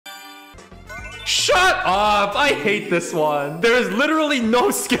Shut up! I hate this one. There is literally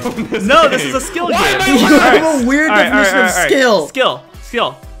no skill in this game. No, this is a skill game. You have a weird definition of skill. Skill.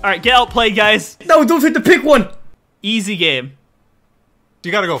 All right, get outplayed, guys. No, don't take the pick one. Easy game.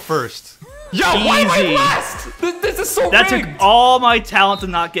 You gotta go first. Yo, why am I last? This is so That rigged. took all my talent to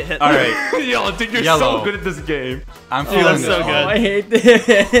not get hit. All right. Yo, dude, you're so good at this game. I'm feeling that's so this. good. Oh, I hate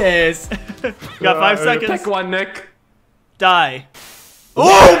this. Got 5 seconds. Pick one, Nick. Die.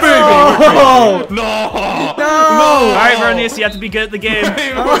 Oh, baby! Oh, No! All right, Vernius, you have to be good at the game.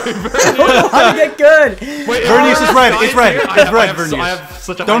 how to get good? Wait, Vernius is red. It's red. It's red, I Vernius. have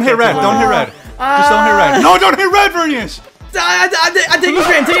such a Don't hit red. Don't hit red. Just don't hit red. No, don't hit red, Vernius. I'm taking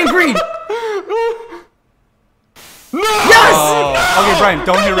green. I'm taking green. No! Yes! Okay, Brian,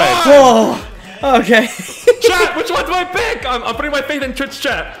 don't hit red. Oh, okay. Chat, which one do I pick? I'm putting my faith in Twitch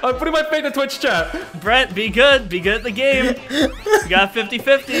chat. I'm putting my faith in Twitch chat. Brett, be good. Be good at the game. You got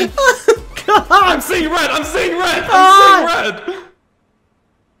 50-50. I'm seeing red. I'm seeing red. I'm seeing red.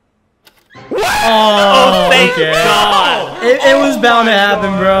 What? Oh, Thank okay. God. It was bound to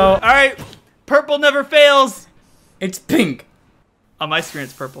happen, bro. All right, purple never fails. It's pink. On my screen,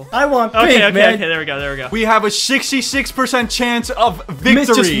 it's purple. I want pink, Okay, man. there we go. We have a 66% chance of victory. Miss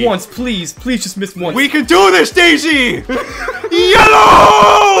just once, please. Please just miss once. We can do this, Daisy!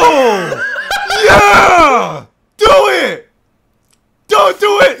 Yellow! Yeah! Do it! Don't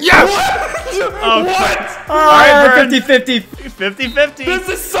do it! Yes! Oh, What? Alright, 50-50. 50-50. This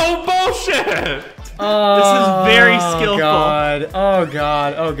is so bullshit. This is very skillful. Oh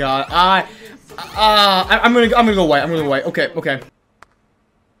god. I'm gonna go white. Okay.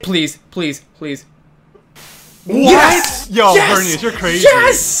 Please. What? Yes! Yo, Yes! Vernius, you're crazy.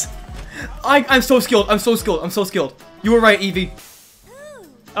 Yes! I'm so skilled. You were right, Evie.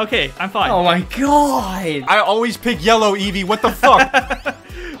 Okay, I'm fine. Oh my god. I always pick yellow, Evie. What the fuck?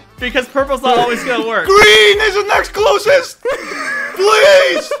 Because purple's not always gonna work. Green is the next closest!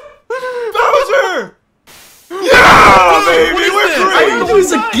 Please! Bowser! Yeah, baby, we're I green! can do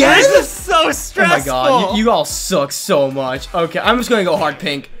this again? This is so Oh stressful. my god, you all suck so much. Okay, I'm just gonna go hard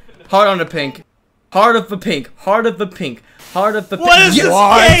pink. Hard on the pink. Heart of the pink. Heart of the pink. Heart of the pink. What is this game?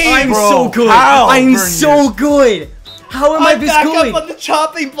 I'm Bro, so good. how, I'm Vernius? so good. How am I I'm this back good? up on the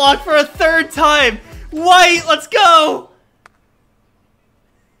chopping block for a 3rd time. White, let's go.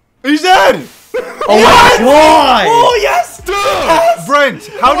 He's dead! Oh my god! Oh, yes. Dude. Brent,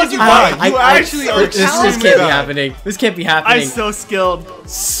 how did you die? You actually are This extremely can't be bad. happening. This can't be I'm happening. so skilled.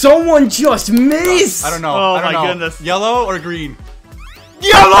 Someone just missed! I don't know. Oh I don't my know. goodness. Yellow or green?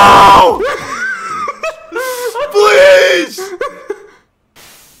 Yellow! Please!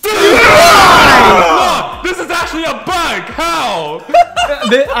 No, this is actually a bug. How?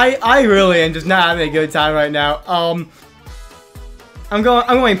 I really am just not having a good time right now. I'm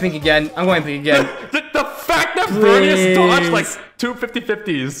going pink again. The fact that Vernius dodged like 2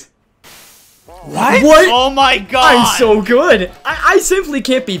 50-50s. What? Oh my god. I'm so good. I simply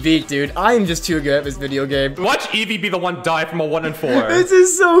can't be beat, dude. I am just too good at this video game. Watch Evie be the one die from a 1 in 4. This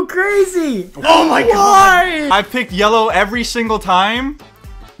is so crazy. Oh my god. Why? I picked yellow every single time.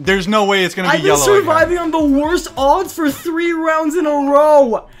 There's no way it's gonna be I've been yellow surviving on the worst odds for 3 rounds in a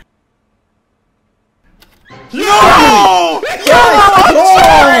row. No!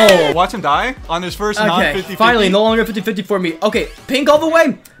 Oh! Watch him die on his first Okay, non-50-50. finally, no longer 50-50 for me. Okay, pink all the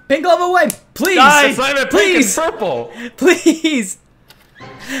way. Pink all the way. Please. Die. It's not even pink, Please. it's purple. Please.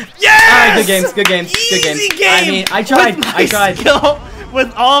 Yes! Alright, good games, good games, good games. Easy game. I mean, I tried, With my I tried. Skill,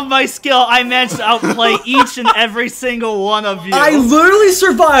 with all of my skill, I managed to outplay each and every single one of you. I literally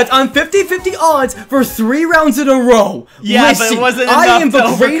survived on 50-50 odds for 3 rounds in a row. Yeah, Listen, but it wasn't I enough am to the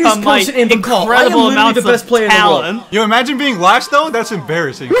greatest overcome my person in the call. I am incredible literally amounts the best of player in the world. talent. Yo, imagine being last though. That's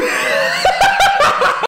embarrassing.